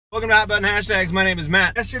Welcome to Hot Button Hashtags. My name is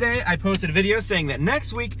Matt. Yesterday, I posted a video saying that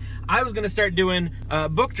next week I was going to start doing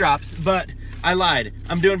book drops, but I lied.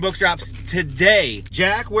 I'm doing book drops today.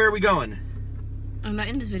 Jack, where are we going? I'm not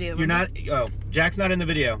in this video. You're not? Oh, Jack's not in the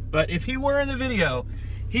video. But if he were in the video,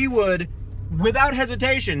 he would, without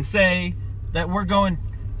hesitation, say that we're going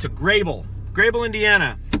to Grable,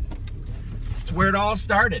 Indiana. It's where it all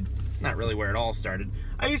started. It's not really where it all started.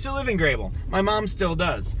 I used to live in Grable. My mom still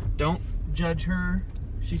does. Don't judge her.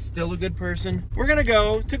 She's still a good person. We're gonna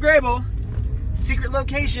go to Grable, secret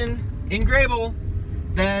location in Grable.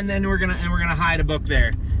 Then we're gonna hide a book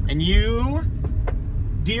there. And you,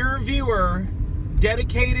 dear viewer,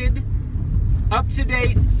 dedicated,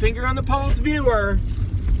 up-to-date, finger on the pulse viewer.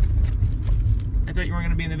 I thought you weren't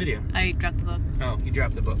gonna be in the video. I dropped the book. Oh, you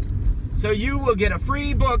dropped the book. So you will get a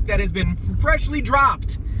free book that has been freshly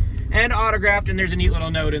dropped and autographed, and there's a neat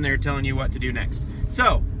little note in there telling you what to do next.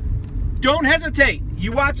 So, don't hesitate.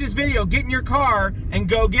 You watch this video, get in your car, and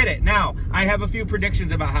go get it. Now, I have a few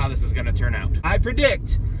predictions about how this is gonna turn out. I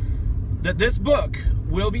predict that this book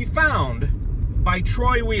will be found by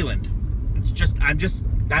Troy Wieland.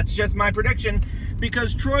 That's just my prediction,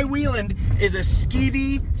 because Troy Wieland is a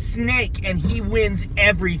skeevy snake and he wins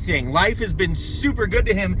everything. Life has been super good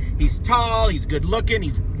to him. He's tall, he's good looking,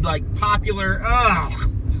 he's like popular.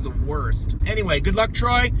 Ugh, he's the worst. Anyway, good luck,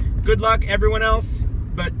 Troy. Good luck, everyone else.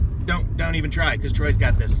 But don't even try, because Troy's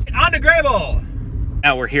got this. On to Grable!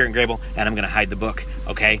 Now we're here in Grable, and I'm gonna hide the book,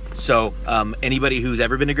 okay? So anybody who's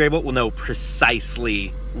ever been to Grable will know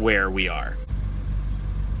precisely where we are.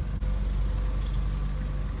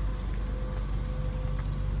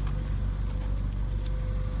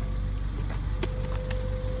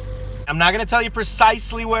 I'm not gonna tell you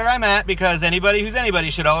precisely where I'm at, because anybody who's anybody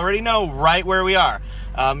should already know right where we are.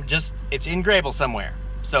 It's in Grable somewhere.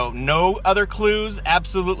 So no other clues,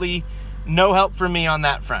 absolutely no help from me on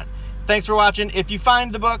that front. Thanks for watching. If you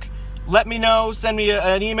find the book, let me know, send me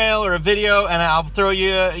an email or a video, and I'll throw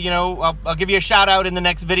you, I'll give you a shout out in the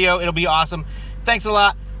next video. It'll be awesome. Thanks a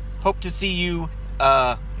lot. Hope to see you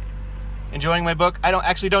enjoying my book. I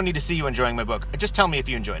don't need to see you enjoying my book. Just tell me if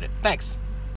you enjoyed it. Thanks.